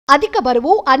అధిక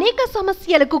బరువు అనేక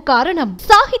సమస్యలకు కారణం.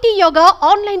 సాహితీ యోగా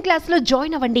ఆన్లైన్ క్లాస్ లో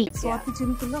జాయిన్ అవ్వండి. స్వాతి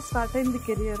చినుకుల్లో స్టార్ట్ అయింది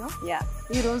కెరియర్.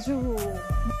 ఈ రోజు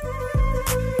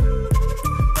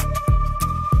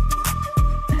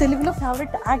తెలుగులో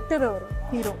ఫేవరెట్ యాక్టర్ ఎవరు?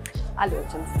 హీరో అల్లు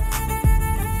అర్జున్.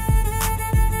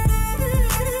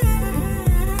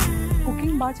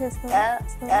 కుకింగ్ బాగా చేస్తారా?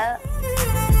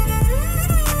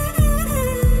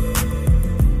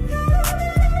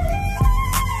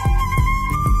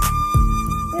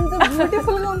 ఎంత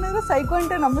బ్యూటిఫుల్ గా ఉన్నారు. సైకో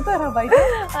అంటే నమ్ముతారా బయట?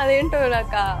 అదేంటో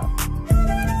నాకు.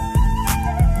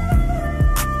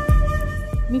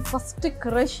 మీ ఫస్ట్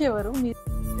క్రష్ ఎవరు? మీ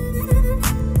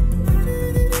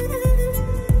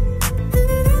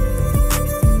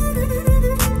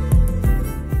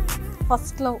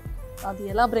ఫస్ట్ లవ్ అది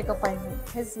ఎలా బ్రేకప్ అయింది?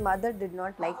 His mother did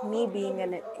not like me being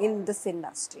in this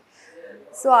industry.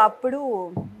 So అప్పుడు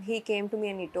హీ కేమ్ టు మీ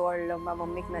అని టోల్డ్ మా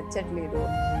మమ్మీకి నచ్చట్లేదు.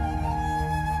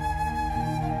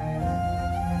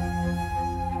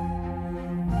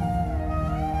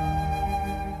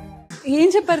 ఏం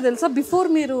చెప్పారు తెలుసా? బిఫోర్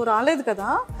మీరు రాలేదు కదా,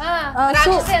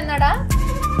 అన్నాడా?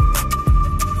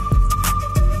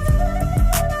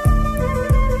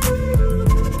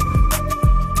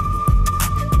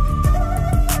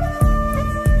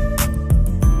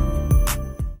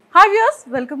 Hi viewers,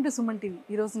 welcome to Suman TV.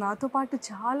 ఈరోజు నాతో పాటు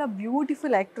చాలా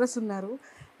బ్యూటిఫుల్ యాక్ట్రెస్ ఉన్నారు.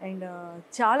 అండ్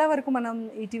చాలా వరకు మనం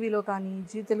ఈటీవీలో కానీ,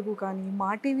 జీ తెలుగు కానీ,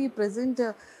 మా టీవీ ప్రజెంట్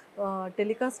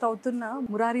టెలికాస్ట్ అవుతున్న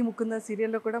మురారి ముకుంద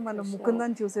సీరియల్లో కూడా మనం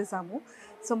ముకుందాన్ని చూసేసాము.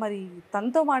 సో మరి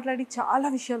తనతో మాట్లాడి చాలా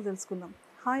విషయాలు తెలుసుకుందాం.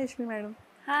 Hi Yashmi madam.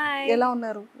 హాయ్, ఎలా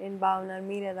ఉన్నారు? నేను బాగున్నాను,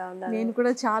 మీరు ఎలా ఉన్నారు? నేను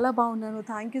కూడా చాలా బాగున్నాను,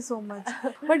 thank you so much.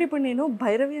 But ఇప్పుడు నేను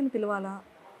భైరవి అని పిలవాలా,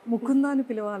 ముకుంద అని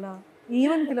పిలవాలా,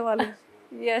 ఏమని పిలవాలి?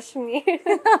 యష్మి.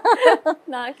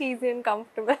 నాకు ఈజీ అండ్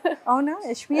కంఫర్టబుల్. అవునా?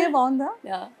 యష్మియే బాగుందా?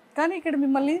 కానీ ఇక్కడ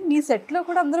మిమ్మల్ని మీ సెట్ లో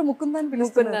కూడా అందరూ ముకుంద అని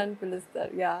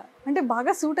పిలుస్తారు. యా, అంటే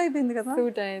బాగా సూట్ అయిపోయింది కదా?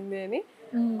 సూట్ అయింది అని.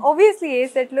 ఆబ్వియస్లీ ఏ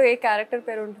సెట్ లో ఏ క్యారెక్టర్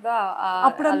పేరు ఉంటుందో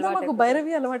అప్పుడంతా మాకు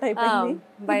భైరవి అలవాటు అయిపోయింది,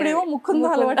 ఇప్పుడేమో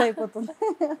ముకుంద అలవాటు అయిపోతుంది.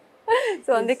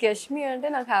 సో అందుకే యష్మి అంటే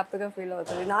నాకు హ్యాపీగా ఫీల్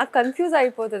అవుతుంది. నాకు కన్ఫ్యూజ్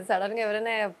అయిపోతుంది సడన్ గా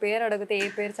ఎవరైనా పేరు అడిగితే ఏ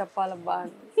పేరు చెప్పాలబ్బా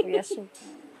అని. యష్మి.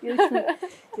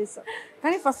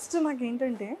 కానీ ఫస్ట్ నాకు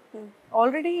ఏంటంటే,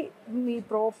 ఆల్రెడీ మీ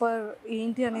ప్రాపర్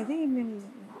ఏంటి అనేది మేము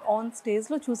ఆన్ స్టేజ్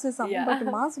లో చూసేసాము. బట్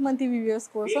మా సుమన్ టీవీ వ్యూవర్స్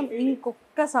కోసం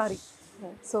ఇంకొకసారి,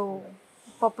 సో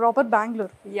ప్రాపర్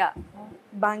బెంగళూరు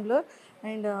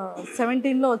అండ్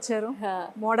 17 లో వచ్చారు,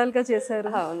 మోడల్ గా చేశారు.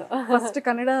 ఫస్ట్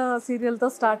కన్నడ సీరియల్ తో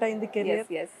స్టార్ట్ అయింది కెరియర్.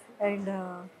 అండ్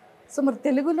సో మరి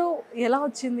తెలుగులో ఎలా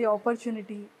వచ్చింది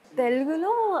ఆపర్చునిటీ?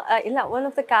 తెలుగులో ఇలా one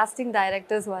of the casting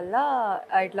directors వల్ల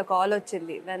ఇట్లా కాల్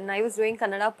వచ్చింది. When I was doing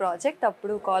Kannada project,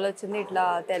 అప్పుడు కాల్ వచ్చింది, ఇట్లా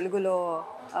తెలుగులో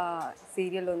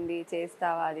సీరియల్ ఉంది,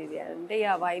 చేస్తావా అది ఇది అంటే.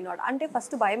 యా, వై నాట్ అంటే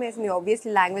ఫస్ట్ భయం వేసింది,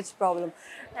 ఆబ్వియస్లీ లాంగ్వేజ్ ప్రాబ్లం.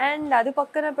 అండ్ అది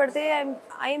పక్కన పెడితే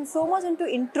I'm so much into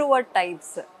introvert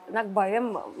types. నాకు భయం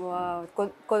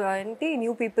ఏంటి,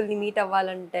 న్యూ పీపుల్ని మీట్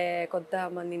అవ్వాలంటే, కొత్త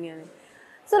మందిని అని.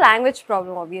 So language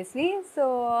problem obviously. So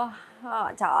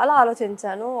చాలా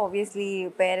ఆలోచించాను. ఆబ్వియస్లీ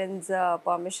పేరెంట్స్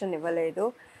పర్మిషన్ ఇవ్వలేదు,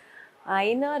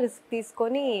 అయినా రిస్క్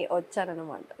తీసుకొని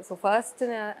వచ్చానన్నమాట. సో ఫస్ట్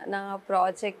నా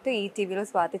ప్రాజెక్ట్ ఈటీవీలో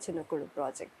స్వాతి చినుకుడు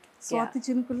ప్రాజెక్ట్. స్వాతి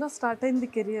చినుకుల్లో స్టార్ట్ అయింది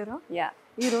కెరియర్. యా,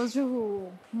 ఈ రోజు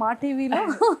మా టీవీలో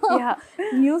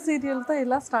న్యూ సీరియల్ తో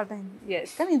ఇలా స్టార్ట్ అయింది.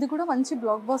 కానీ ఇది కూడా మంచి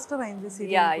బ్లాక్ బస్టర్ అయింది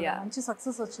సీరియల్, మంచి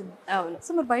సక్సెస్ వచ్చింది. అవును. సో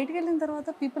మరి బయటకు వెళ్ళిన తర్వాత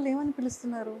పీపుల్ ఏమని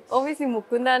పిలుస్తున్నారు? ఆబ్వియస్లీ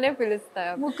ముకుందానే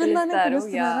పిలుస్తారు.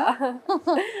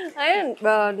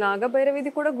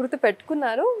 నాగభైరవిది కూడా గుర్తు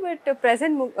పెట్టుకున్నారు. బట్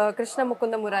ప్రెసెంట్ కృష్ణ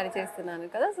ముకుంద మురారి చేస్తున్నాను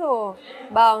కదా, సో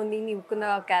బాగుంది, నీ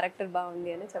ముకుంద క్యారెక్టర్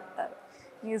బాగుంది అని చెప్తారు.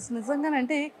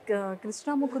 నిజంగానంటే కృష్ణ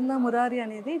ముకుంద మురారి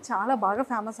అనేది చాలా బాగా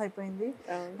ఫేమస్ అయిపోయింది.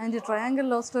 అండ్ ట్రయాంగిల్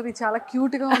లవ్ స్టోరీ చాలా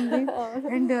క్యూట్ గా ఉంది.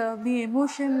 అండ్ మీ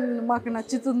ఎమోషన్ మాకు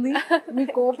నచ్చుతుంది, మీ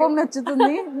కోపం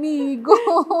నచ్చుతుంది, మీ ఈగో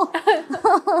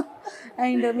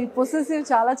అండ్ మీ పొసెసివ్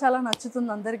చాలా చాలా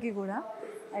నచ్చుతుంది అందరికీ కూడా.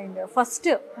 అండ్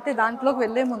ఫస్ట్ అంటే దాంట్లోకి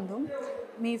వెళ్ళే ముందు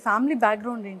మీ ఫ్యామిలీ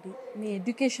బ్యాక్గ్రౌండ్ ఏంటి, మీ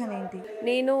ఎడ్యుకేషన్ ఏంటి?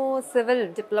 నేను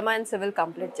డిప్లొమా ఇన్ సివిల్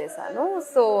కంప్లీట్ చేశాను.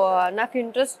 సో నాకు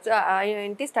ఇంట్రెస్ట్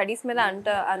ఏంటి, స్టడీస్ మీద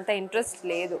అంత ఇంట్రెస్ట్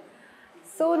లేదు.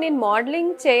 సో నేను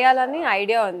మోడలింగ్ చేయాలని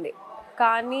ఐడియా ఉంది,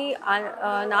 కానీ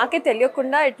నాకే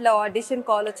తెలియకుండా ఇట్లా ఆడిషన్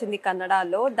కాల్ వచ్చింది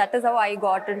కన్నడలో. That is how I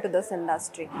got in to this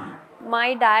industry. My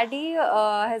daddy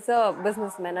has a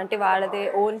business man, అంటే వాళ్ళది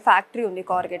ఓన్ ఫ్యాక్టరీ ఉంది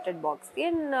కార్గేటెడ్ బాక్స్కి.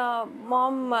 అండ్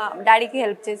మామ్ డాడీకి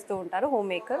హెల్ప్ చేస్తూ ఉంటారు,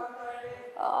 హోమ్ మేకర్.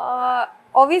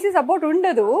 ఆబ్వియస్లీ సపోర్ట్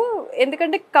ఉండదు,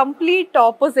 ఎందుకంటే కంప్లీట్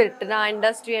ఆపోజిట్ నా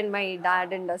ఇండస్ట్రీ అండ్ మై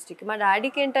డాడ్ ఇండస్ట్రీకి. మా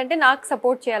డాడీకి ఏంటంటే నాకు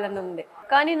సపోర్ట్ చేయాలని ఉంది,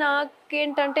 కానీ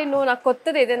నాకేంటంటే నాకు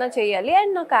కొత్తది ఏదైనా చేయాలి.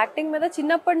 అండ్ నాకు యాక్టింగ్ మీద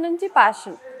చిన్నప్పటి నుంచి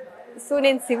ప్యాషన్. సో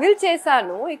నేను సివిల్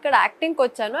చేశాను, ఇక్కడ యాక్టింగ్కి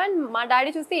వచ్చాను. అండ్ మా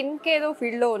డాడీ చూస్తే ఇంకేదో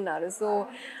ఫీల్డ్లో ఉన్నారు. సో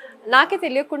నాకే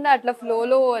తెలియకుండా అట్లా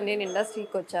ఫ్లోలో నేను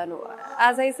ఇండస్ట్రీకి వచ్చాను.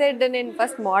 యాజ్ ఐ సెడ్, నేను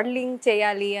ఫస్ట్ మోడలింగ్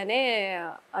చేయాలి అనే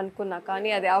అనుకున్నా,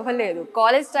 కానీ అది అవ్వలేదు.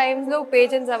 కాలేజ్ టైమ్స్లో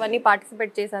పేజెంట్స్ అవన్నీ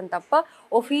పార్టిసిపేట్ చేశాను తప్ప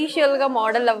ఒఫీషియల్గా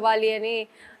మోడల్ అవ్వాలి అని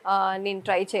నేను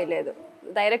ట్రై చేయలేదు.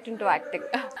 డైరెక్ట్ ఇంటూ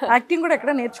యాక్టింగ్ కూడా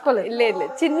ఎక్కడ నేర్చుకోలేదు. లేదు,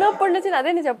 చిన్నప్పటి నుంచి అదే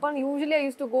నేను చెప్పాను. Usually I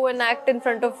use to go and act in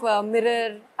front of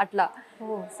mirror అట్లా.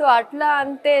 సో అట్లా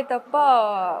అంతే తప్ప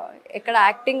ఎక్కడ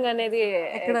యాక్టింగ్ అనేది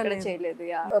ఎక్కడ చేయలేదు.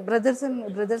 Brothers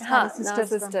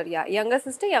sister, younger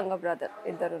sister, younger brother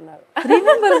ఇద్దరు ఉన్నారు. 3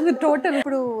 members టోటల్.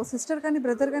 ఇప్పుడు సిస్టర్ కానీ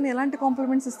బ్రదర్ కానీ ఎలాంటి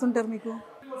కాంప్లిమెంట్స్ ఇస్తుంటారు మీకు?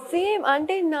 సేమ్,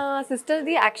 అంటే నా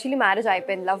సిస్టర్ది యాక్చువల్లీ మ్యారేజ్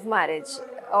అయిపోయింది, లవ్ మ్యారేజ్.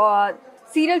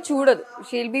 సీరియల్ చూడదు,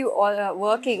 షీల్ బి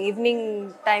వర్కింగ్, ఈవినింగ్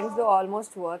టైమ్స్లో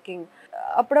ఆల్మోస్ట్ వర్కింగ్.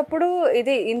 అప్పుడప్పుడు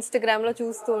ఇది ఇన్స్టాగ్రామ్లో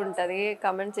చూస్తూ ఉంటుంది,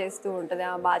 కమెంట్ చేస్తూ ఉంటుంది,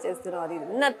 బాగా చేస్తున్నావు అది.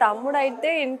 నా తమ్ముడు అయితే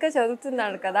ఇంకా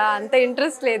చదువుతున్నాడు కదా, అంత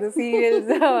ఇంట్రెస్ట్ లేదు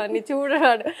సీరియల్స్ అని,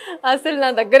 చూడరాడు అసలు,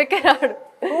 నా దగ్గరికే రాడు.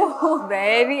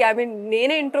 వెరీ, ఐ మీన్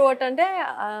నేనే ఇంట్రోవర్ట్ అంటే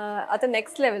అతను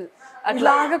నెక్స్ట్ లెవెల్.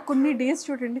 అట్లాగా కొన్ని డేస్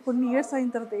చూడండి, కొన్ని ఇయర్స్ అయిన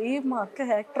తర్వాత మా అక్క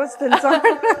యాక్ట్రెస్ తెలుసా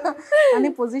అనే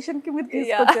పొజిషన్ కి మీరు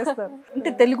తీసుకొచ్చేస్తారు. అంటే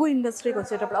తెలుగు ఇండస్ట్రీకి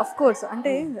వచ్చేటప్పుడు అఫ్ కోర్స్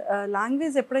అంటే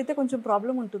లాంగ్వేజ్ ఎప్పుడైతే కొంచెం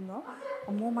ప్రాబ్లం ఉంటుందో,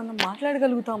 అమ్మో మనం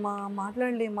మాట్లాడగలుగుతామా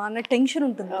మాట్లాడలేమా అనే టెన్షన్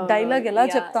ఉంటుంది. డైలాగ్ ఎలా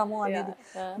చెప్తాము అనేది,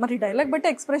 మరి డైలాగ్ బట్టి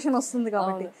ఎక్స్ప్రెషన్ వస్తుంది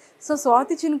కాబట్టి. సో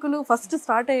స్వాతి చినుకులు ఫస్ట్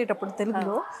స్టార్ట్ అయ్యేటప్పుడు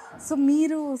తెలుగులో, సో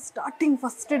మీరు starting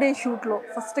first day షూట్లో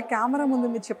first camera ముందు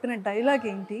మీరు చెప్పిన డైలాగ్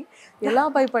ఏంటి, ఎలా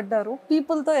భయపడ్డారు,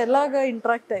 పీపుల్తో ఎలాగా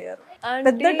ఇంటరాక్ట్ అయ్యారు?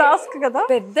 పెద్ద టాస్క్ కదా.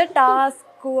 పెద్ద టాస్క్.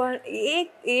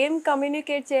 ఏం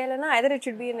కమ్యూనికేట్ చేయాలన్నా either it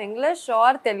should be in English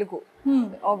are Telugu.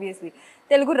 Obviously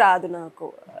Telugu రాదు నాకు.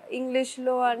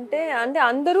 ఇంగ్లీష్లో అంటే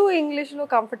అందరూ ఇంగ్లీష్లో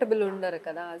కంఫర్టబుల్ ఉండరు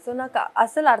కదా. సో నాకు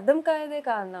అసలు అర్థం కాదే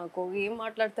కాదు, నాకు ఏం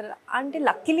మాట్లాడతారు అంటే.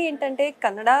 లక్కీలీ ఏంటంటే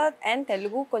కన్నడ అండ్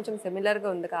తెలుగు కొంచెం సిమిలర్గా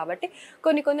ఉంది కాబట్టి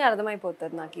కొన్ని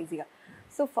అర్థమైపోతుంది నాకు ఈజీగా.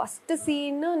 సో ఫస్ట్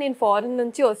సీన్ నేను ఫారెన్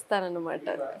నుంచి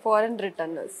వస్తానన్నమాట, ఫారెన్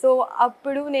రిటర్న్. సో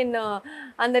అప్పుడు నేను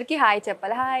అందరికీ హాయ్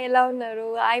చెప్పాలి. హాయ్ ఎలా ఉన్నారు,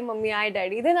 హాయ్ మమ్మీ, హాయ్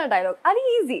డాడీ, ఇదే నా డైలాగ్. అది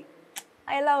ఈజీ,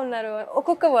 ఎలా ఉన్నారు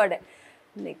ఒక్కొక్క వర్డే.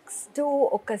 నెక్స్ట్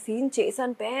ఒక సీన్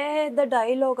చేశాను, పెద్ద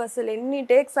డైలాగ్. అసలు ఎన్ని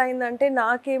టేక్స్ అయిందంటే,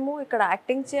 నాకేమో ఇక్కడ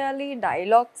యాక్టింగ్ చేయాలి,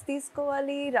 డైలాగ్స్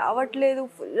తీసుకోవాలి, రావట్లేదు.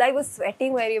 Full I was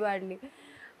sweating very badly.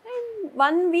 And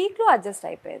 1 weekలో adjust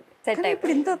అయిపోయింది, సెట్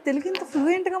అయిపోయింది. ఇంత తెలుగు ఇంత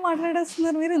ఫ్లూయెంట్ గా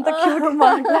మాట్లాడేస్తున్నారు మీరు, ఇంత క్యూట్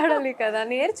మాట్లాడాలి కదా,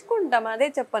 నేర్చుకుంటాం. అదే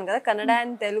చెప్పాను కదా, కన్నడ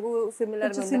అండ్ తెలుగు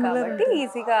సిమిలర్ ఉంది కాబట్టి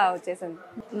ఈజీగా వచ్చేసింది.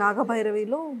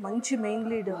 నాగభైరవిలో మంచి main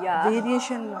lead,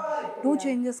 variation, 2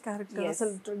 changes character.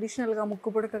 అసలు ట్రెడిషనల్ గా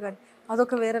ముక్కు పుడక కానీ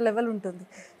అదొక వేరే లెవెల్ ఉంటుంది.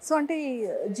 సో అంటే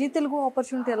జీ తెలుగు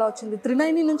ఆపర్చునిటీ ఎలా వచ్చింది?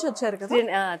 390 నుంచి వచ్చారు కదా.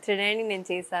 390 నేను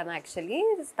చేశాను యాక్చువల్లీ.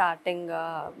 స్టార్టింగ్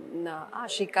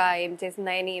ఆషిక ఏం చేసింది,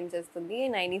 నైని ఏం చేస్తుంది,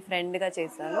 నైని ఫ్రెండ్గా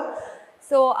చేశాను.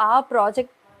 సో ఆ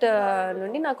ప్రాజెక్ట్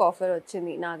నుండి నాకు ఆఫర్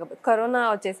వచ్చింది. కరోనా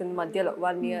వచ్చేసింది మధ్యలో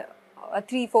 1 year,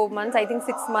 3-4 months, I think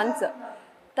 6 months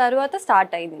తర్వాత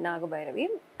స్టార్ట్ అయింది నాగభైరవి.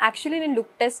 యాక్చువల్లీ నేను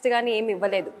లుక్ టెస్ట్ కానీ ఏమి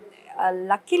ఇవ్వలేదు.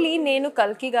 లక్కీలీ నేను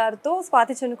కల్కి గారితో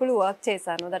స్వాతి చినుకులు వర్క్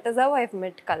చేశాను. That is how I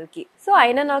met కల్కి. సో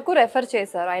ఆయన నాకు రెఫర్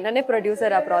చేశారు, ఆయననే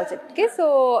ప్రొడ్యూసర్ ఆ ప్రాజెక్ట్కి. సో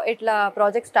ఇట్లా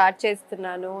ప్రాజెక్ట్ స్టార్ట్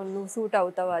చేస్తున్నాను, నువ్వు సూట్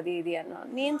అవుతావు అది ఇది అన్న.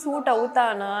 నేను సూట్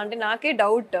అవుతానా అంటే నాకే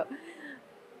డౌట్.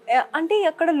 అంటే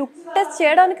అక్కడ లుక్ టెస్ట్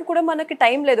చేయడానికి కూడా మనకి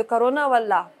టైం లేదు కరోనా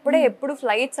వల్ల. అప్పుడే ఎప్పుడు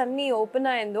ఫ్లైట్స్ అన్నీ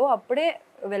ఓపెన్ అయిందో అప్పుడే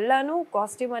వెళ్ళాను,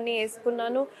 కాస్ట్యూమ్ అన్ని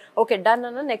వేసుకున్నాను, ఓకే డన్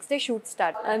అన్న. Next day shoot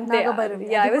start. అంతే.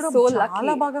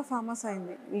 చాలా బాగా ఫేమస్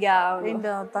అయింది. అండ్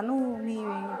తను మీ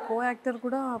కో యాక్టర్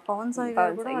కూడా పవన్ సాయి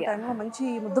గారు కూడా ఆ టైంలో మంచి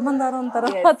ముద్దమందారం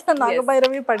తర్వాత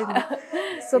నాగభైరవి పడింది.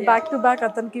 సో బ్యాక్ టు బ్యాక్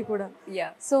అతనికి కూడా.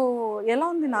 సో ఎలా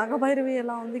ఉంది నాగభైరవి,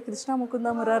 ఎలా ఉంది కృష్ణ ముకుంద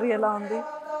మురారి, ఎలా ఉంది?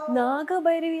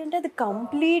 నాగభైరవి అంటే అది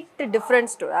కంప్లీట్ డిఫరెంట్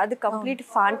స్టోరీ, అది కంప్లీట్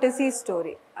ఫ్యాంటసీ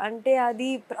స్టోరీ. అంటే అది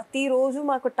ప్రతిరోజు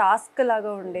మాకు టాస్క్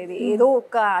లాగా ఉండేది, ఏదో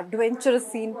ఒక అడ్వెంచరస్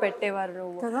సీన్ పెట్టేవారు.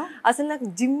 నువ్వు అసలు నాకు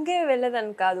జిమ్కే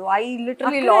వెళ్ళదని కాదు, I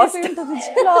literally last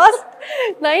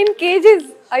 9 kgs.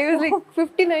 I was like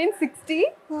 59-60.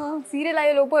 Serial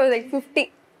అయ్యే లోపు లైక్ 50.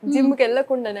 జిమ్కి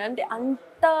వెళ్ళకుండానే. అంటే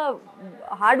అంత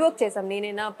హార్డ్ వర్క్ చేసాం,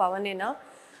 నేనైనా పవనేనా.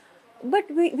 But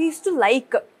we use to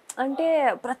like, అంటే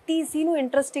ప్రతి సీను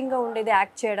ఇంట్రెస్టింగ్గా ఉండేది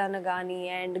యాక్ట్ చేయడానికి కానీ,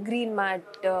 అండ్ గ్రీన్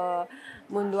మ్యాట్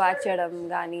ముందు యాక్ట్ చేయడం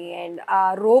కానీ, అండ్ ఆ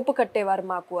రోప్ కట్టేవారు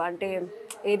మాకు, అంటే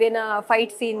ఏదైనా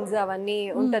ఫైట్ సీన్స్ అవన్నీ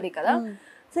ఉంటుంది కదా.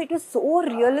 So it was so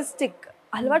realistic,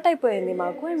 అలవాటైపోయింది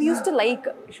మాకు. And use to like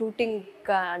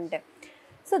shooting అంటే.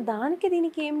 సో దానికి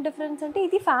దీనికి ఏం డిఫరెన్స్ అంటే,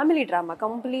 ఇది family drama,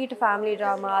 complete family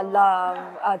drama, love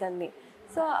అదన్నీ.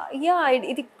 సో యా,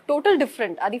 ఇది టోటల్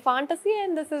డిఫరెంట్. అది fantasy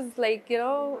and this is like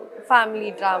family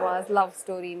dramas, love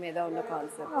story మీద ఉన్న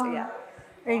concept. Yeah,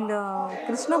 and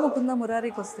Krishna Mukunda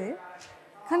మురారికి వస్తే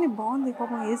కానీ బాగుంది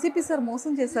పాపం ఏసీపీ సార్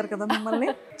మోసం చేశారు కదా మిమ్మల్ని,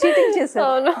 చీటింగ్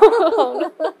చేశారు.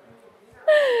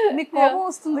 మీకు కోపం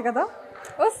వస్తుంది కదా?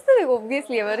 వస్తుంది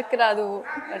ఆబ్వియస్లీ, ఎవరికి రాదు.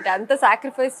 అంటే అంత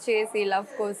సాక్రిఫైస్ చేసి లవ్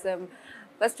కోసం.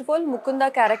 ఫస్ట్ ఆఫ్ ఆల్ ముకుంద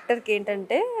క్యారెక్టర్కి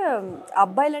ఏంటంటే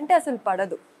అబ్బాయిలంటే అసలు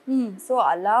పడదు. సో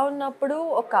అలా ఉన్నప్పుడు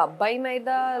ఒక అబ్బాయి మీద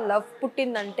లవ్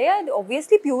పుట్టిందంటే అది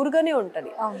ఆబ్వియస్లీ ప్యూర్గానే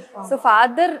ఉంటుంది. So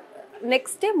father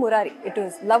next Murari, it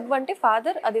was love అంటే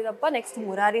ఫాదర్, అది తప్ప నెక్స్ట్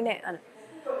మురారినే అని.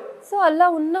 సో అలా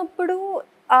ఉన్నప్పుడు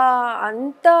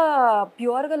అంత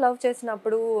ప్యూర్గా లవ్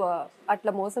చేసినప్పుడు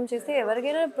అట్లా మోసం చేస్తే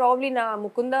ఎవరికైనా ప్రాబ్లీ నా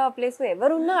ముకుంద ప్లేస్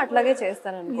ఎవరున్నా అట్లాగే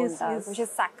చేస్తాను అనుకుంటా. So she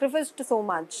sacrificed so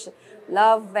much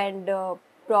love and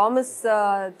promise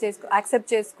accept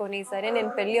చేసుకొని సరే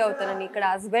నేను పెళ్లి అవుతానని, ఇక్కడ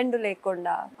హస్బెండ్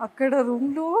లేకుండా అక్కడ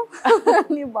రూమ్లో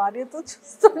నీ భార్యతో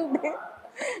చూస్తుంటే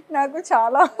నాకు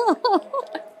చాలా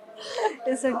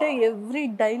అంటే ఎవ్రీ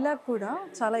డైలాగ్ కూడా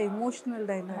చాలా ఎమోషనల్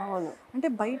డైలాగ్. అంటే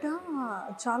బయట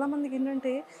చాలా మందికి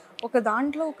ఏంటంటే ఒక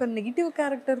దాంట్లో ఒక నెగిటివ్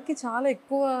క్యారెక్టర్కి చాలా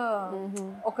ఎక్కువ,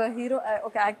 ఒక హీరో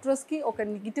ఒక యాక్ట్రెస్కి ఒక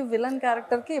నెగిటివ్ విలన్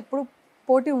క్యారెక్టర్కి ఎప్పుడు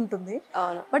పోటీ ఉంటుంది.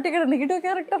 బట్ ఇక్కడ నెగిటివ్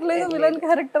క్యారెక్టర్ లేదు, విలన్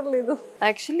క్యారెక్టర్ లేదు.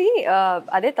 యాక్చువల్లీ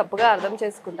అదే తప్పుగా అర్థం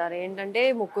చేసుకుంటారు. ఏంటంటే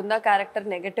ముకుంద క్యారెక్టర్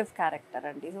నెగటివ్ క్యారెక్టర్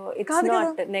అండి. So it's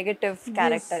not negative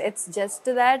character, it's just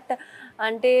that.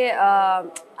 అంటే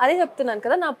అదే చెప్తున్నాను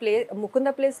కదా, నా ముకుంద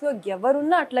ప్లేస్లో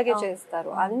ఎవరున్నా అట్లాగే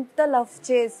చేస్తారు. అంత లవ్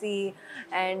చేసి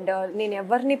అండ్ నేను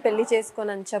ఎవరిని పెళ్లి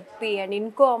చేసుకోనని చెప్పి అండ్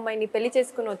ఇంకో అమ్మాయిని పెళ్లి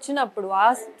చేసుకొని వచ్చినప్పుడు ఆ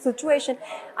సిచ్యువేషన్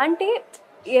అంటే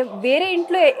వేరే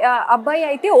ఇంట్లో అబ్బాయి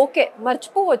అయితే ఓకే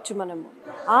మర్చిపోవచ్చు మనము,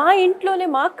 ఆ ఇంట్లోనే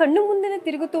మా కన్ను ముందునే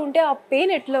తిరుగుతూ ఉంటే ఆ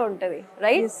పెయిన్ ఎట్లా ఉంటుంది,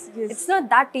 right? It's not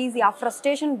that easy. ఆ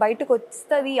ఫ్రస్ట్రేషన్ బయటకు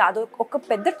వస్తుంది, అది ఒక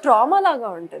పెద్ద ట్రామా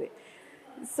లాగా ఉంటుంది.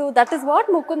 So that is what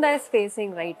Mukunda is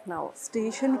facing right now.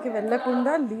 Station కి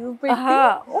వెళ్ళకుండా లీవ్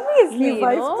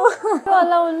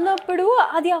అలా ఉన్నప్పుడు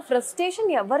అది ఆ ఫ్రస్ట్రేషన్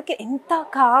ఎవరికి ఎంత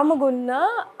కామ్గా ఉన్నా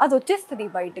అది వచ్చేస్తుంది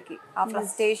బయటకి. ఆ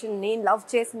ఫ్రస్ట్రేషన్ నేను లవ్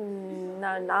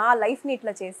చేసిన నా లైఫ్ ని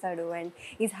ఇట్లా చేస్తాడు అండ్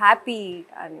ఈజ్ హ్యాపీ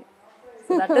అని.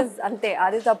 దట్ ఈస్ అంతే,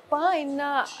 అది తప్ప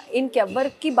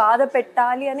ఇంకెవ్వరికి బాధ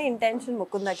పెట్టాలి అనే ఇంటెన్షన్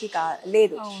ముకుందకి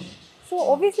లేదు. సో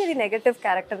ఆబ్వియస్లీ ఇది నెగటివ్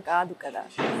క్యారెక్టర్ కాదు కదా,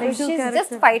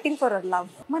 just fighting for hour love.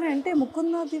 మరి అంటే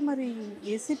ముకుందది మరి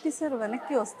ఏసీపీ సార్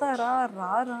వెనక్కి వస్తారా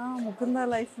రారా ముకుంద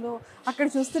లైఫ్ లో? అక్కడ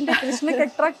చూస్తుంటే కృష్ణకి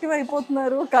అట్రాక్టివ్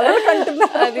అయిపోతున్నారు, కలర్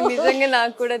కంటున్నారు. అది నిజంగా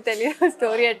నాకు కూడా తెలియదు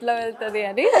స్టోరీ ఎట్లా వెళ్తుంది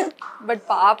అని. బట్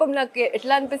పాపం నాకు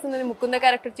ఎట్లా అనిపిస్తుంది, ముకుంద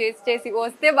క్యారెక్టర్ చేసి చేసి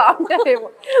వస్తే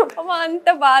బాగుంటుందేమో, అంత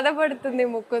బాధపడుతుంది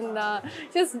Mukunda.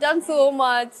 She's done so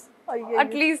much,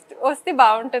 at least వస్తే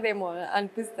బాగుంటదేమో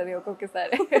అనిపిస్తుంది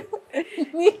ఒక్కొక్కసారి.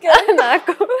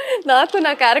 నాకు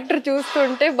నా క్యారెక్టర్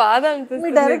చూస్తుంటే బాధ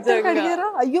అనిపిస్తుంది.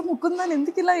 అయ్యో ముకుందని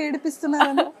ఎందుకు ఇలా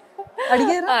ఏడిపిస్తున్నారు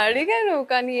అడిగాను,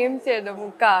 కానీ ఏం చేయడం,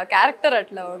 క్యారెక్టర్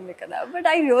అట్లా ఉంది కదా. But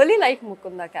I really like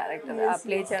Mukunda character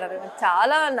play చేయడం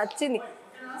చాలా నచ్చింది.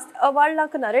 వాళ్ళు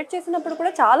నాకు నరేట్ చేసినప్పుడు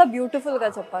కూడా చాలా బ్యూటిఫుల్ గా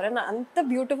చెప్పారు, అంత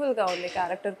బ్యూటిఫుల్ గా ఉంది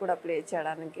క్యారెక్టర్ కూడా ప్లే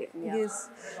చేయడానికి.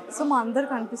 సో మా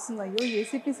అందరికి అనిపిస్తుంది అయ్యో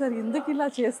ఏసీపీ సార్ ఎందుకు ఇలా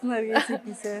చేస్తున్నారు,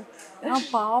 ఏసీపీ సార్ నా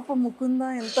పాప ముకుంద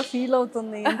ఎంత ఫీల్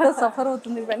అవుతుంది, ఎంత సఫర్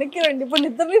అవుతుంది, వెనక్కి రండి ఇప్పుడు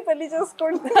ఇద్దరిని పెళ్లి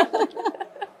చేసుకోండి.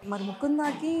 మరి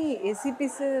ముకుందాకి ఏసీపీ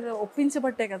సార్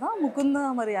ఒప్పించబట్టే కదా ముకుంద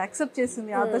మరి యాక్సెప్ట్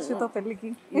చేసింది ఆదర్శతో పెళ్లికి.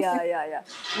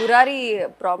 మురారి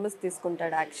ప్రామిస్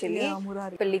తీసుకుంటాడు యాక్చువల్లీ,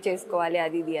 పెళ్లి చేసుకోవాలి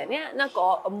అది ఇది అని. నాకు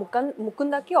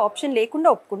ముకుందకి ఆప్షన్ లేకుండా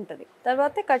ఒప్పుకుంటది.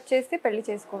 తర్వాత కట్ చేస్తే పెళ్లి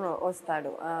చేసుకొని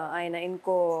వస్తాడు ఆయన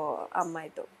ఇంకో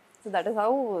అమ్మాయితో. So that is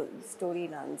how story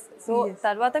runs. So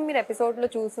తర్వాత మీరు ఎపిసోడ్లో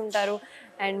చూసుంటారు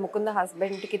అండ్ ముకుంద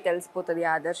హస్బెండ్కి తెలిసిపోతుంది,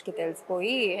 ఆదర్శ్కి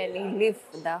తెలిసిపోయి and he live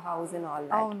the house and all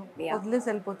that. వదిలేసి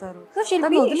వెళ్ళిపోతారు. సో షిల్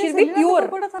బి ప్యూర్,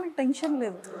 కూడా తనకి టెన్షన్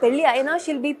లేదు, పెళ్లి అయినా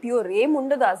షిల్ బి ప్యూర్. ఏం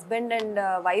ఉండదు హస్బెండ్ అండ్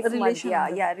వైఫ్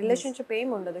మధ్య రిలేషన్షిప్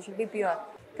ఏం ఉండదు, షిల్ బి ప్యూర్.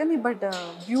 కానీ బట్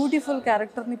బ్యూటిఫుల్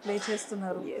క్యారెక్టర్ ని ప్లే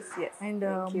చేస్తున్నారు. అండ్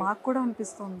మాకు కూడా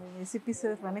అనిపిస్తుంది ఏసీపీ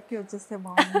సార్ వెనక్కి వచ్చేస్తే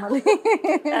బాగుంది.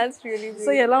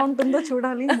 సో ఎలా ఉంటుందో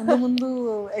చూడాలి ముందు ముందు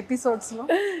ఎపిసోడ్స్ లో.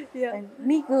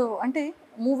 మీకు అంటే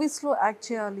మూవీస్ లో యాక్ట్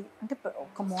చేయాలి అంటే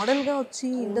ఒక మోడల్ గా వచ్చి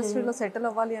ఇండస్ట్రీలో సెటిల్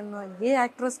అవ్వాలి అన్న ఏ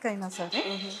యాక్ట్రెస్ కి అయినా సరే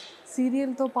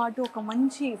సీరియల్ తో పాటు ఒక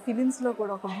మంచి ఫిలిమ్స్ లో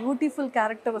కూడా ఒక బ్యూటిఫుల్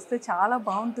క్యారెక్టర్ వస్తే చాలా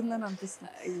బాగుంటుందని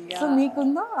అనిపిస్తుంది. సో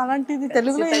మీకుందా అలాంటిది?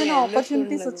 తెలుగులో ఏమైనా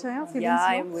ఆపర్చునిటీస్ వచ్చాయా ఫిలిమ్స్?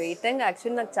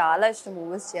 యాక్చువల్లీ నాకు చాలా ఇష్టం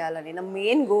మూవీస్ చేయాలని, నా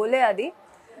మెయిన్ గోలే అది,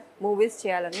 మూవీస్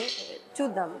చేయాలని.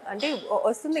 చూద్దాం అంటే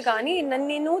వస్తుంది. కానీ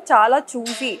నేను చాలా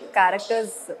చూసి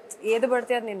క్యారెక్టర్స్ ఏది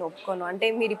పడితే అది నేను ఒప్పుకోను. అంటే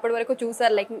మీరు ఇప్పటి వరకు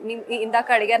చూసారు, లైక్ ఇందాక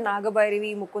అడిగారు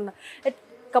నాగభైరవి ముకుంద,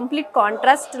 కంప్లీట్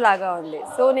కాంట్రాస్ట్ లాగా ఉంది.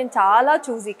 సో నేను చాలా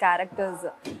చూసి క్యారెక్టర్స్,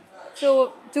 సో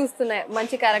చూస్తున్నాయి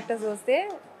మంచి క్యారెక్టర్స్ వస్తే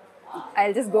I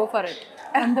will just go for it.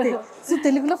 అంతే. సో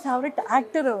తెలుగులో ఫేవరెట్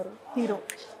యాక్టర్ ఎవరు, హీరో?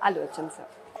 అల్లు అర్జున్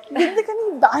సార్. ఎందుకని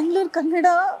బెంగళూరు కన్నడ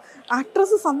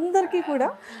యాక్ట్రెసెస్ అందరికీ కూడా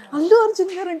అల్లు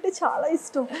అర్జున్ గారు అంటే చాలా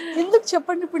ఇష్టం. ఎందుకు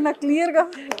చెప్పండి ఇప్పుడు నాకు క్లియర్గా.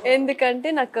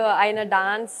 ఎందుకంటే నాకు ఆయన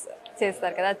డాన్స్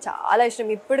చేస్తారు కదా చాలా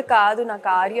ఇష్టం. ఇప్పుడు కాదు, నాకు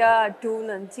ఆర్య 2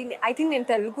 నుంచి ఐ థింక్ నేను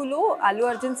తెలుగులో Allu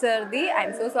Arjun సార్ది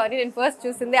I'm so sorry నేను ఫస్ట్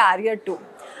చూసింది ఆర్య 2.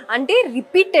 అంటే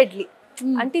రిపీటెడ్లీ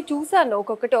అంటే చూసాను,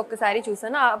 ఒక్కసారి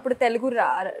చూసాను. అప్పుడు తెలుగు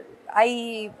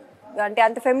అంటే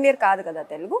అంత ఫెమిలియర్ కాదు కదా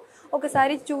తెలుగు.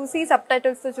 ఒకసారి చూసి సబ్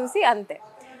టైటిల్స్తో చూసి అంతే.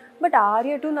 బట్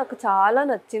ఆర్య 2 నాకు చాలా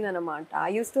నచ్చింది అనమాట.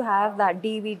 I use to have that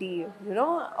DVD you know.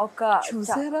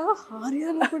 చూసారా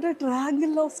ఆర్యలో కూడా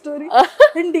ట్రయాంగిల్ లవ్ స్టోరీ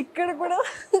అండ్ ఇక్కడ కూడా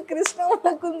కృష్ణ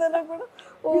ముకుందన కూడా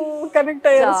కనెక్ట్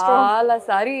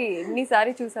అయ్యారు.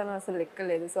 ఎన్నిసారి చూసాను అసలు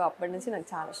లెక్కలేదు. సో అప్పటి నుంచి నాకు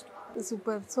చాలా ఇష్టం.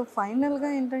 సూపర్. సో ఫైనల్గా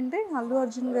ఏంటంటే అల్లు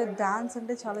అర్జున్ గారి డాన్స్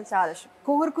అంటే చాలా చాలా ఇష్టం.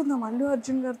 కోరుకుందాం అల్లు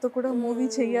అర్జున్ గారితో కూడా మూవీ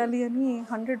చేయాలి అని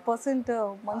 100%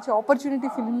 మంచి ఆపర్చునిటీ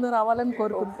ఫిలింలో రావాలని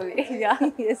కోరుకుంటున్నాను.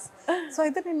 ఎస్. సో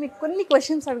అయితే నేను మీకు కొన్ని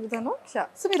క్వశ్చన్స్ అడుగుతాను.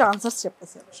 సో మీరు ఆన్సర్స్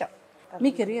చెప్పేసారు.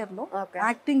 మీ కెరియర్లో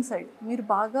యాక్టింగ్ సైడ్ మీరు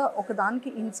బాగా ఒక దానికి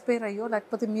ఇన్స్పైర్ అయ్యో,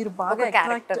 లేకపోతే మీరు బాగా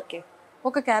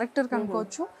ఒక క్యారెక్టర్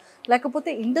కనుకోవచ్చు, లేకపోతే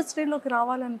ఇండస్ట్రీలోకి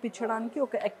రావాలనిపించడానికి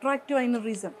ఒక అట్రాక్టివ్ అయిన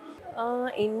రీజన్?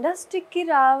 ఇండస్ట్రీకి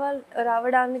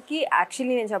రావడానికి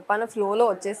యాక్చువల్లీ నేను చెప్పాను ఫ్లోలో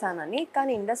వచ్చేసానని.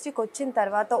 కానీ ఇండస్ట్రీకి వచ్చిన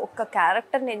తర్వాత ఒక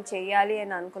క్యారెక్టర్ నేను చేయాలి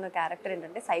అని అనుకున్న క్యారెక్టర్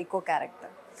ఏంటంటే సైకో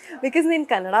క్యారెక్టర్. బికాజ్ నేను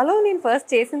కన్నడలో ఫస్ట్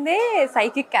చేసిందే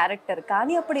సైకిక్ క్యారెక్టర్.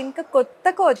 కానీ అప్పుడు ఇంకా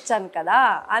కొత్తగా వచ్చాను కదా,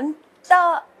 అంత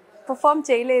పర్ఫామ్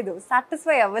చేయలేదు,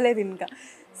 సాటిస్ఫై అవ్వలేదు ఇంకా.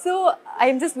 So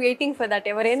I'm just waiting for that.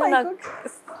 ఎవరైనా నాకు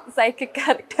సైకిక్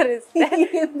క్యారెక్టర్ ఇస్తే.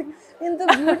 ఎంత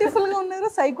బ్యూటిఫుల్ గా ఉన్నారు.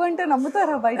 సైకో అంటే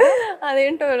నమ్ముతారా బయట?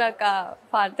 అదేంటో నాకు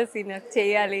ఫాంటసీ, నాకు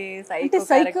చేయాలి సైకో.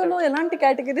 సైకోలో ఎలాంటి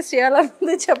కేటగిరీస్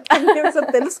చేయాలనుంది చెప్పండి,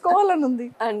 తెలుసుకోవాలని ఉంది.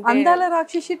 అందాల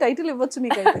రాక్షసి టైటిల్ ఇవ్వచ్చు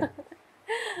మీకైతే.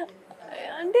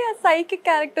 అంటే ఆ సైకిక్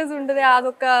క్యారెక్టర్స్ ఉంటుంది,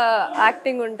 అదొక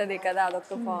యాక్టింగ్ ఉంటుంది కదా,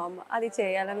 అదొక ఫామ్. అది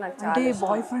చేయాలని నాకు చాలా. అంటే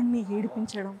బాయ్ ఫ్రెండ్ ని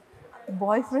ఏడిపించడం,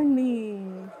 బాయ్ ఫ్రెండ్ ని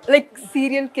లైక్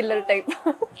సీరియల్ కిల్లర్ టైప్.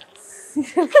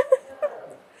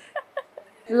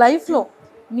 లైఫ్లో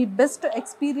మీ బెస్ట్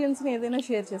ఎక్స్పీరియన్స్ని ఏదైనా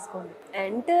షేర్ చేసుకోండి.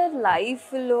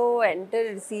 ఎంటర్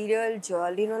సీరియల్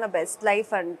జర్నీలో నా బెస్ట్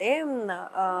లైఫ్ అంటే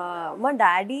మా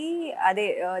డాడీ అదే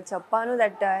చెప్పాను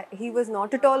that he was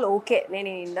not at all okay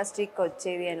నేను ఇండస్ట్రీకి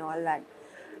వచ్చేది అండ్ ఆల్ దాట్.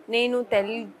 నేను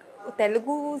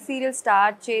తెలుగు సీరియల్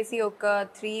స్టార్ట్ చేసి ఒక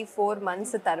 3-4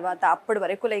 months తర్వాత అప్పటి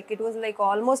వరకు ఇట్ వాజ్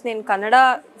ఆల్మోస్ట్ నేను కన్నడ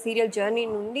సీరియల్ జర్నీ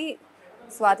నుండి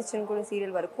స్వాతి చినుకుడు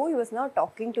సీరియల్ వరకు he was not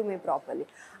talking to me properly.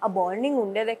 ఆ బాండింగ్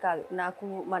ఉండేదే కాదు నాకు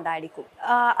మా డాడీకు.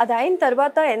 అది అయిన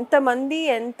తర్వాత ఎంతమంది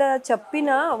ఎంత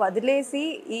చెప్పినా వదిలేసి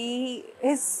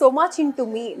is so much in to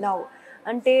me now.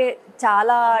 అంటే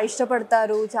చాలా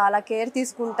ఇష్టపడతారు, చాలా కేర్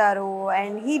తీసుకుంటారు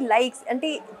అండ్ హీ లైక్స్. అంటే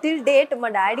టిల్ డేట్ మా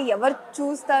డాడీ ఎవరు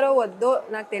చూస్తారో వద్దో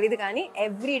నాకు తెలియదు, కానీ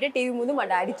ఎవ్రీడే టీవీ ముందు మా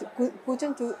డాడీ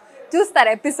కూర్చొని చూస్తారు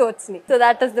ఎపిసోడ్స్ని. So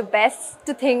that is the best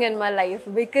thing in my life.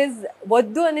 Because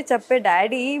వద్దు అని చెప్పే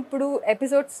డాడీ ఇప్పుడు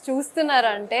ఎపిసోడ్స్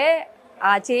చూస్తున్నారంటే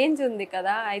ఆ చేంజ్ ఉంది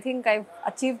కదా. I think I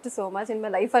achieved so much in my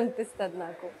life అనిపిస్తుంది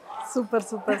నాకు. Super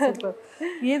super super.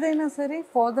 ఏదైనా సరే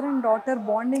ఫాదర్ అండ్ డాటర్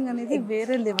బాండింగ్ అనేది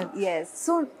వేరే లెవెల్.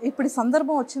 సో ఇప్పుడు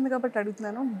సందర్భం వచ్చింది కాబట్టి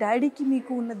అడుగుతున్నాను, డాడీకి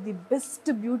మీకు ఉన్న ది బెస్ట్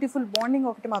బ్యూటిఫుల్ బాండింగ్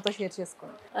ఒకటి మాతో షేర్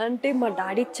చేసుకోండి. అంటే మా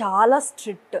డాడీ చాలా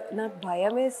స్ట్రిక్ట్, నాకు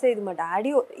భయం వేసేది. మా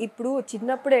డాడీ ఇప్పుడు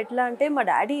చిన్నప్పుడు ఎట్లా అంటే మా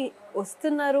డాడీ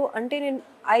వస్తున్నారు అంటే నేను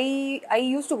I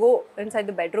use to go inside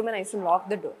the bedroom and I use to lock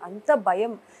the door. అంత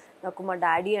భయం నాకు మా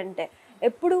డాడీ అంటే.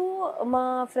 ఎప్పుడు మా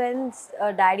ఫ్రెండ్స్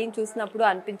డాడీని చూసినప్పుడు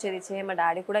అనిపించేది మా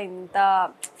డాడీ కూడా ఇంత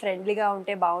ఫ్రెండ్లీగా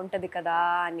ఉంటే బాగుంటుంది కదా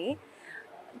అని.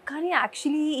 కానీ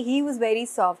actually he was very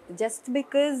soft just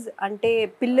because అంటే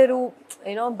పిల్లలు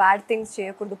బ్యాడ్ థింగ్స్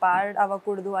చేయకూడదు, పాడ్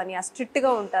అవ్వకూడదు అని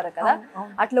స్ట్రిక్ట్గా ఉంటారు కదా,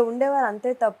 అట్లా ఉండేవారు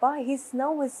అంతే తప్ప. He's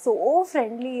now is so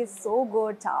friendly, is so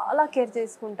good, చాలా కేర్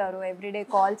చేసుకుంటారు, ఎవ్రీడే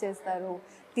కాల్ చేస్తారు,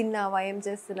 తిన్నావా ఏం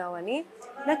చేస్తున్నావు అని.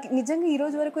 నాకు నిజంగా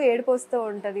ఈరోజు వరకు ఏడుపు వస్తూ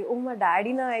ఉంటుంది, మా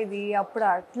డాడీనా ఇది అప్పుడు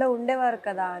అట్లా ఉండేవారు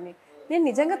కదా అని. నేను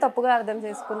నిజంగా తప్పుగా అర్థం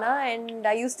చేసుకున్నా and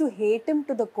I use to hate him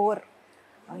to the core.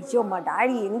 అయ్యో మా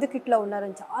డాడీ ఎందుకు ఇట్లా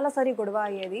ఉన్నారని చాలాసారి గొడవ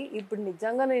అయ్యేది. ఇప్పుడు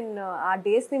నిజంగా నేను ఆ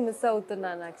డేస్ని మిస్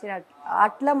అవుతున్నాను. యాక్చువల్లీ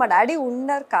అట్లా మా డాడీ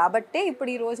ఉన్నారు కాబట్టే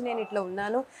ఇప్పుడు ఈరోజు నేను ఇట్లా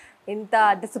ఉన్నాను, ఎంత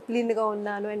డిసిప్లిన్గా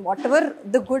ఉన్నాను. And what ever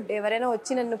the good ఎవరైనా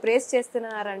వచ్చి నన్ను ప్రేస్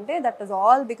చేస్తున్నారంటే that was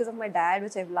all because of my dad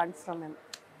which I learned from him.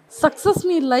 Success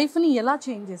మీ లైఫ్ని ఎలా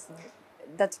చేంజ్ చేస్తుంది?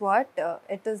 that's what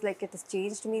it is like. It has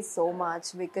changed me so much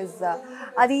because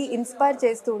అది inspire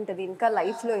చేస్తూ ఉంటుంది. ఇంకా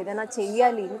లైఫ్లో ఏదైనా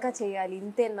చెయ్యాలి, ఇంకా చేయాలి,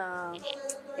 ఇంతేనా,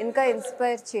 ఇంకా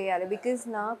ఇన్స్పైర్ చేయాలి. బికాజ్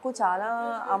నాకు చాలా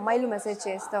అమ్మాయిలు మెసేజ్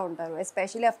చేస్తూ ఉంటారు,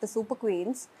 especially after super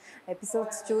queens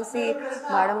episodes చూసి,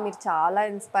 మేడం మీరు చాలా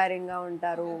ఇన్స్పైరింగ్గా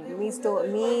ఉంటారు,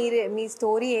 మీ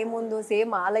స్టోరీ ఏముందో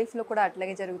సేమ్ మా లైఫ్లో కూడా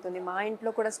అట్లాగే జరుగుతుంది, మా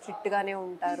ఇంట్లో కూడా స్ట్రిక్ట్గానే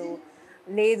ఉంటారు,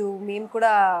 లేదు మేము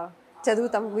కూడా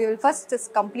చదువుతాం, we will first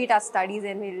complete hour studies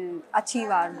and will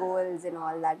achieve hour goals and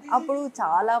all that. అప్పుడు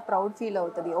చాలా ప్రౌడ్ ఫీల్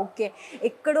అవుతుంది, ఓకే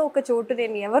ఎక్కడో ఒక చోటు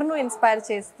నేను ఎవరినో ఇన్స్పైర్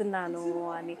చేస్తున్నాను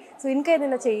అని. సో ఇంకా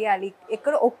ఏదైనా చెయ్యాలి,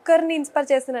 ఎక్కడో ఒక్కరిని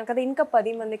ఇన్స్పైర్ చేస్తున్నాను కదా, ఇంకా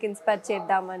 10 మందికి ఇన్స్పైర్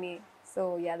చేద్దామని. So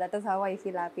yeah, that is how I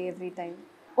feel happy every time.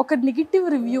 ఒక నెగిటివ్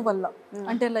రివ్యూ వల్ల,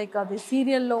 అంటే లైక్ అది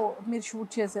సీరియల్లో మీరు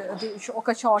షూట్ చేసే అది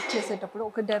ఒక షార్ట్ చేసేటప్పుడు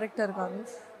ఒక డైరెక్టర్ కానీ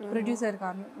ప్రొడ్యూసర్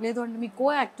కానీ లేదు అంటే మీ కో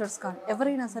యాక్టర్స్ కానీ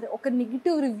ఎవరైనా సరే ఒక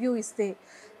నెగిటివ్ రివ్యూ ఇస్తే,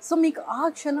 సో మీకు ఆ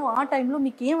క్షణం ఆ టైంలో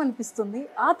మీకు ఏమనిపిస్తుంది,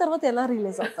 ఆ తర్వాత ఎలా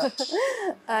రిలీజ్ అవుతారు?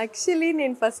 యాక్చువల్లీ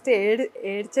నేను ఫస్ట్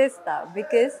ఏడ్చేస్తా.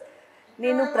 బికాస్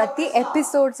నేను ప్రతి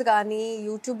ఎపిసోడ్స్ కానీ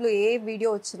యూట్యూబ్లో ఏ వీడియో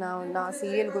వచ్చినా నా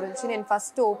సీరియల్ గురించి నేను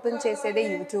ఫస్ట్ ఓపెన్ చేసేదే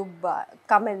YouTube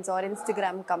comments or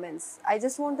Instagram comments. I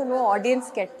just want to know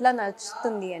ఆడియన్స్కి ఎట్లా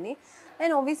నచ్చుతుంది అని.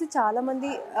 అండ్ ఆబ్వియస్లీ చాలామంది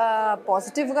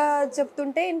పాజిటివ్గా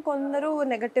చెప్తుంటే ఇంకొందరు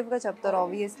నెగటివ్గా చెప్తారు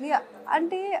ఆబ్వియస్లీ.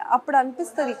 అంటే అప్పుడు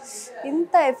అనిపిస్తుంది,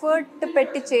 ఇంత ఎఫర్ట్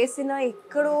పెట్టి చేసినా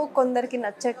ఎక్కడో కొందరికి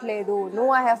నచ్చట్లేదు, no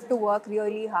I have to work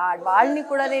really hard, వాళ్ళని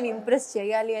కూడా నేను ఇంప్రెస్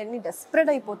చేయాలి అని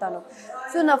డెస్పరేట్ అయిపోతాను.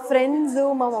 సో నా ఫ్రెండ్స్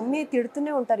మా మమ్మీ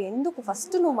తిడుతూనే ఉంటారు, ఎందుకు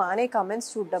ఫస్ట్ నువ్వు మానే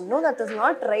కమెంట్స్ చూడడం, know that is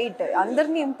not right,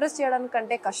 అందరినీ ఇంప్రెస్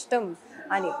చేయడానికంటే కష్టం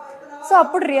అని. సో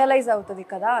అప్పుడు రియలైజ్ అవుతుంది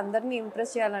కదా, అందరినీ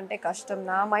ఇంప్రెస్ చేయాలంటే కష్టం,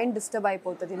 నా మైండ్ డిస్టర్బ్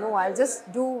అయిపోతుంది, no I just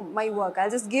do my work, I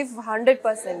just give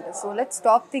 100%. So let's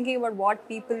stop thinking about what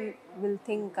people will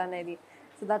think అనేది.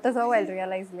 So that is how I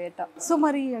realise later. So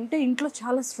మరి అంటే ఇంట్లో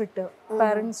చాలా స్ట్రిక్ట్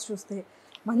పేరెంట్స్ చూస్తే,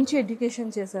 మంచి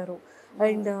ఎడ్యుకేషన్ చేశారు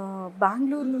and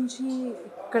Bengaluru నుంచి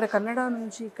ఇక్కడ కన్నడ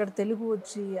నుంచి ఇక్కడ తెలుగు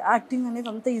వచ్చి యాక్టింగ్ అనేది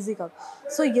అంత ఈజీ కాదు.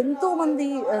 సో ఎంతోమంది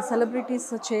సెలబ్రిటీస్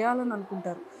చేయాలని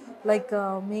అనుకుంటారు, లైక్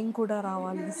మేము కూడా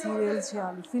రావాలి, సీరియల్స్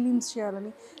చేయాలి, ఫిలిమ్స్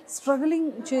చేయాలని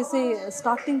స్ట్రగ్లింగ్ చేసే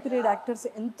స్టార్టింగ్ పీరియడ్ యాక్టర్స్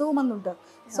ఎంతోమంది ఉంటారు.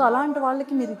 సో అలాంటి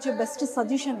వాళ్ళకి మీరు ఇచ్చే బెస్ట్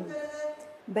సజెషన్ ఏంటి?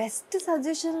 బెస్ట్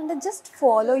సజెషన్ అంటే just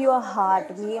follow your heart.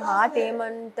 Me heart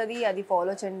ఏమంటుంది అది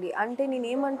ఫాలో చేయండి. అంటే నేను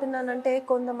ఏమంటున్నానంటే,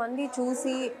 కొంతమంది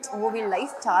చూసి ఓ వీళ్ళ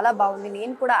లైఫ్ చాలా బాగుంది,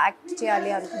 నేను కూడా యాక్ట్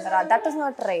చేయాలి అనుకుంటారా, దట్ ఈస్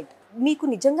నాట్ రైట్. మీకు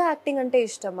నిజంగా యాక్టింగ్ అంటే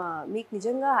ఇష్టమా, మీకు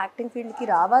నిజంగా యాక్టింగ్ ఫీల్డ్కి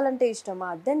రావాలంటే ఇష్టమా,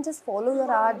 then just follow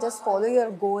your art, just follow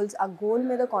your goals. ఆ గోల్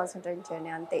మీద కాన్సన్ట్రేట్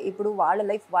చేయండి అంతే. ఇప్పుడు వాళ్ళ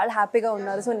లైఫ్ వాళ్ళు హ్యాపీగా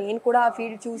ఉన్నారు, సో నేను కూడా ఆ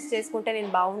ఫీల్డ్ చూస్ చేసుకుంటే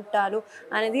నేను బాగుంటాను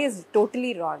అనేది ఈజ్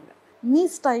టోటలీ రాంగ్. మీ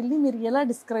స్టైల్ని మీరు ఎలా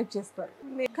డిస్క్రైబ్ చేస్తారు?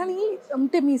 కానీ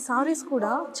అంటే మీ సారీస్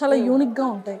కూడా చాలా యూనిక్గా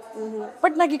ఉంటాయి.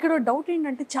 బట్ నాకు ఇక్కడ డౌట్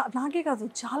ఏంటంటే, నాకే కాదు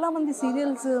చాలామంది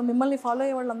సీరియల్స్ మిమ్మల్ని ఫాలో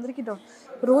అయ్యే వాళ్ళందరికీ డౌట్,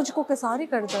 రోజుకొక సారీ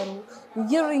కడతారు,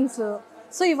 ఇయర్ రింగ్స్.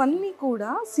 సో ఇవన్నీ కూడా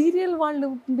సీరియల్ వాళ్ళు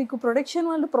మీకు ప్రొడక్షన్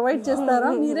వాళ్ళు ప్రొవైడ్ చేస్తారా,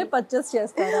 మీరే పర్చేస్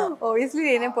చేస్తారా? ఆబ్వియస్లీ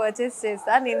నేనే పర్చేస్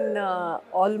చేస్తాను. నేను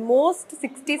ఆల్మోస్ట్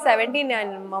 60-70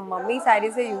 నేను మా మమ్మీ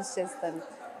శారీసే యూజ్ చేస్తాను.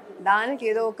 దానికి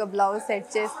ఏదో ఒక బ్లౌజ్ సెట్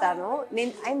చేస్తాను.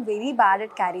 నేను I'm very bad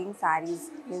at carrying saris,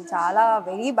 నేను చాలా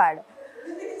వెరీ బ్యాడ్.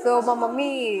 సో మా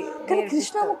మమ్మీ కానీ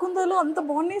కృష్ణ ముకుందలో అంత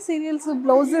బాగున్నాయి సీరియల్స్,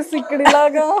 బ్లౌజెస్ ఇక్కడ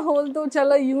ఇలాగా హోల్తో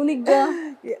చాలా యూనిక్గా.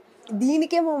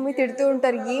 దీనికే మా మమ్మీ తిడుతూ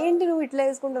ఉంటారు, ఏంటి నువ్వు ఇట్లా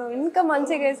వేసుకుంటావు, ఇంకా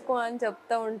మంచిగా వేసుకో అని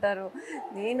చెప్తూ ఉంటారు.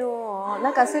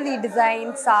 నాకు అసలు ఈ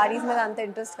డిజైన్ సారీస్ మీద అంత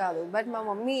ఇంట్రెస్ట్ కాదు, బట్ మా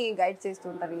మమ్మీ గైడ్ చేస్తూ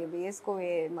ఉంటారు, వేసుకో,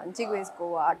 మంచిగా వేసుకో,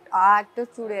 ఆ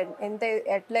యాక్టర్స్ చూడు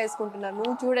ఎట్లా వేసుకుంటున్నారు,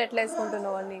 నువ్వు చూడు ఎట్లా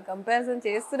వేసుకుంటున్నావు అని కంపారిజన్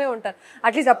చేస్తూనే ఉంటారు.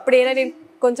 అట్లీస్ట్ అప్పుడైనా నేను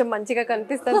కొంచెం మంచిగా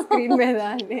కనిపిస్తాను స్క్రీన్ మీద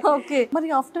అని. ఓకే,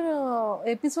 మరి after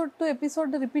episode to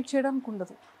episode repeat చేయడానికి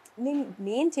ఉండదు?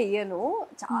 నేను చెయ్యను,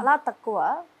 చాలా తక్కువ.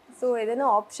 సో ఏదైనా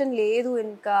ఆప్షన్ లేదు,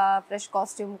 ఇంకా ఫ్రెష్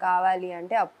కాస్ట్యూమ్ కావాలి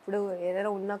అంటే అప్పుడు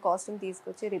ఏదైనా ఉన్న కాస్ట్యూమ్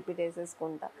తీసుకొచ్చి రిపీట్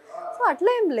వేసేసుకుంటా. సో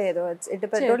అట్లా ఏం లేదు, it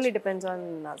totally depends on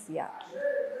us. Yeah,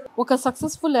 ఒక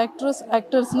సక్సెస్ఫుల్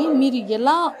యాక్టర్స్ని మీరు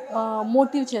ఎలా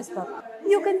మోటివ్ చేస్తారు?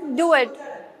 యూ కెన్ డూ ఇట్,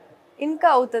 ఇంకా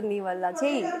అవుతుంది నీ వల్ల,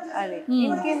 చెయ్యి అని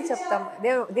ఇంకేం చెప్తాం.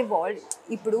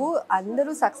 ఇప్పుడు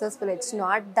అందరూ సక్సెస్ఫుల్, ఇట్స్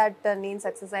నాట్ దట్ నేను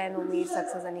సక్సెస్ అయ్యాను మీరు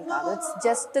సక్సెస్ అని కాదు, ఇట్స్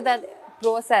జస్ట్ దట్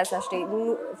ప్రాసెస్, ఆ stage,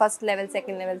 first level,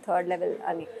 second level, third level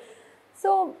అని. సో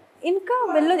ఇంకా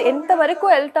ఎంతవరకు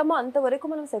వెళ్తామో అంతవరకు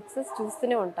మనం సక్సెస్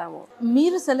చూస్తూనే ఉంటాము.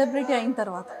 మీరు సెలబ్రిటీ అయిన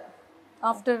తర్వాత,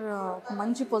 ఆఫ్టర్ ఒక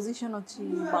మంచి పొజిషన్ వచ్చి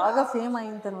బాగా ఫేమ్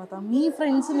అయిన తర్వాత మీ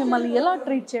ఫ్రెండ్స్ మిమ్మల్ని ఎలా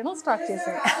ట్రీట్ చేయడం స్టార్ట్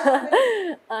చేశారు?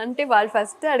 అంటే వాళ్ళు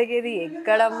ఫస్ట్ అడిగేది,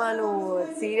 ఎక్కడమ్మా నువ్వు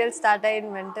సీరియల్ స్టార్ట్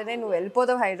అయిన వెంటనే నువ్వు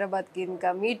వెళ్ళిపోతావు హైదరాబాద్కి,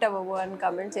 ఇంకా మీట్ అవ్వవు అని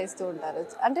కమెంట్ చేస్తూ ఉంటారు.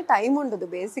 అంటే టైం ఉండదు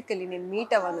బేసికలీ, నేను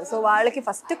మీట్ అవ్వను. సో వాళ్ళకి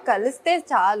ఫస్ట్ కలిస్తే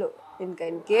చాలు,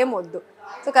 ఇంకేం వద్దు.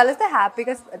 సో కలిస్తే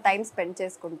హ్యాపీగా టైం స్పెండ్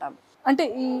చేసుకుంటాం. అంటే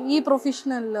ఈ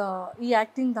ప్రొఫెషనల్ ఈ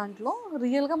యాక్టింగ్ దాంట్లో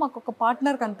రియల్గా మాకు ఒక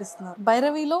పార్ట్నర్ కనిపిస్తున్నారు.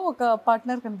 భైరవిలో ఒక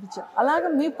పార్ట్నర్ కనిపించారు. అలాగా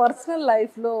మీ పర్సనల్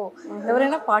లైఫ్లో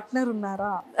ఎవరైనా పార్ట్నర్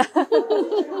ఉన్నారా?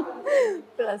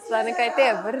 ప్రస్తుతానికైతే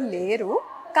ఎవరు లేరు,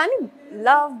 కానీ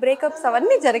లవ్ బ్రేకప్స్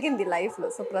అవన్నీ జరిగింది లైఫ్లో.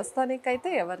 సో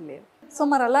ప్రస్తుతానికైతే ఎవరు లేరు. సో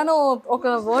మరి అలానో ఒక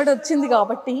వర్డ్ వచ్చింది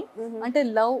కాబట్టి, అంటే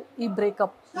లవ్, ఈ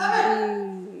బ్రేకప్, ఈ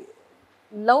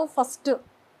లవ్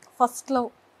ఫస్ట్ లవ్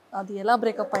అది ఎలా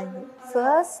బ్రేకప్ అయింది?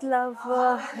 First love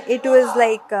it was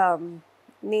like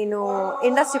నేను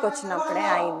ఇండస్ట్రీకి వచ్చినప్పుడే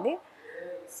అయింది.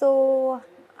 సో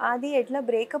అది ఎట్లా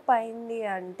బ్రేకప్ అయింది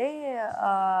అంటే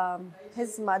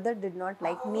his mother did not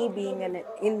like me being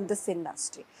in this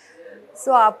industry.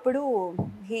 So అప్పుడు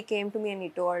హీ కేమ్ టు మీ అని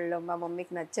టోల్డ్, మా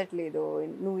మమ్మీకి నచ్చట్లేదు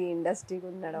నువ్వు ఈ ఇండస్ట్రీకి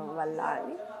ఉండడం వల్ల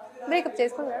అని. బ్రేకప్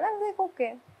చేసుకున్నాడు. I was like okay.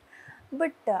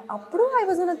 But అప్పుడు I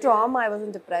was in trauma, I was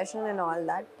in depression and all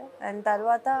that. And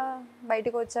తర్వాత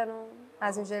బయటకు వచ్చాను,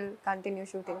 as usual continue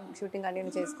shooting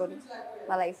continue చేసుకొని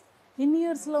మా లైఫ్. ఎన్ని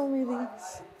ఇయర్స్లో మీది?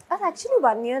 అది యాక్చువల్లీ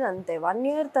 1 year అంతే. 1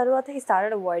 year తర్వాత he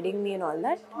started avoiding me and all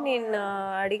that. నేను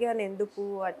అడిగాను ఎందుకు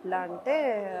అట్లా అంటే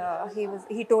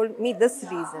he told me this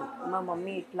reason, మా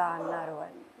మమ్మీ ఇట్లా అన్నారు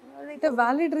అని. అంటే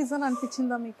వ్యాలిడ్ రీజన్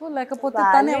అనిపించిందా మీకు, లేకపోతే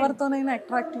తను ఎవరితోనైనా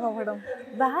అట్రాక్టివ్ అవ్వడం?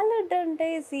 వ్యాలిడ్ అంటే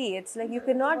it's like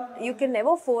you can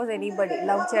never force anybody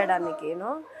love చేయడానికి,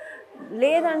 యూనో.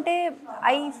 లేదంటే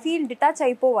ఐ ఫీల్ డిటాచ్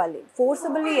అయిపోవాలి.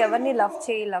 ఫోర్సబుల్లీ ఎవరిని లవ్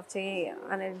చేయి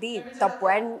అనేది తప్పు.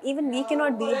 And even we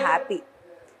cannot be happy.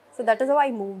 So that is how I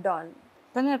moved on.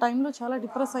 కానీ ఆ టైంలో చాలా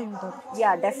డిప్రెస్ అయి ఉంటారు.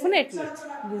 యా, డెఫినెట్లీ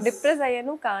డిప్రెస్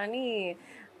అయ్యాను. కానీ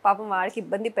పాపం వాడికి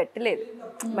ఇబ్బంది పెట్టలేదు.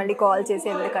 మళ్ళీ కాల్ చేసి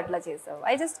ఎందుకు అట్లా చేసావు,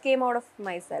 I just came out of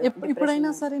my self.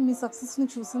 ఎప్పుడైనా సరే మీ సక్సెస్ని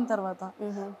చూసిన తర్వాత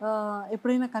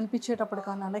ఎప్పుడైనా కనిపించేటప్పుడు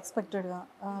కానీ అన్ఎక్స్పెక్టెడ్గా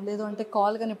లేదు అంటే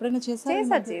కాల్ కానీ ఎప్పుడైనా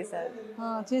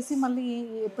చేశారు చేసి మళ్ళీ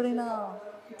ఎప్పుడైనా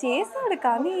చేశాడు,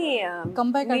 కానీ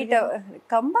కంబ్యాక్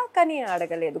కంబ్యాక్ అని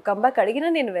అడగలేదు. కంబ్యాక్ అడిగినా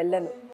నేను వెళ్ళను.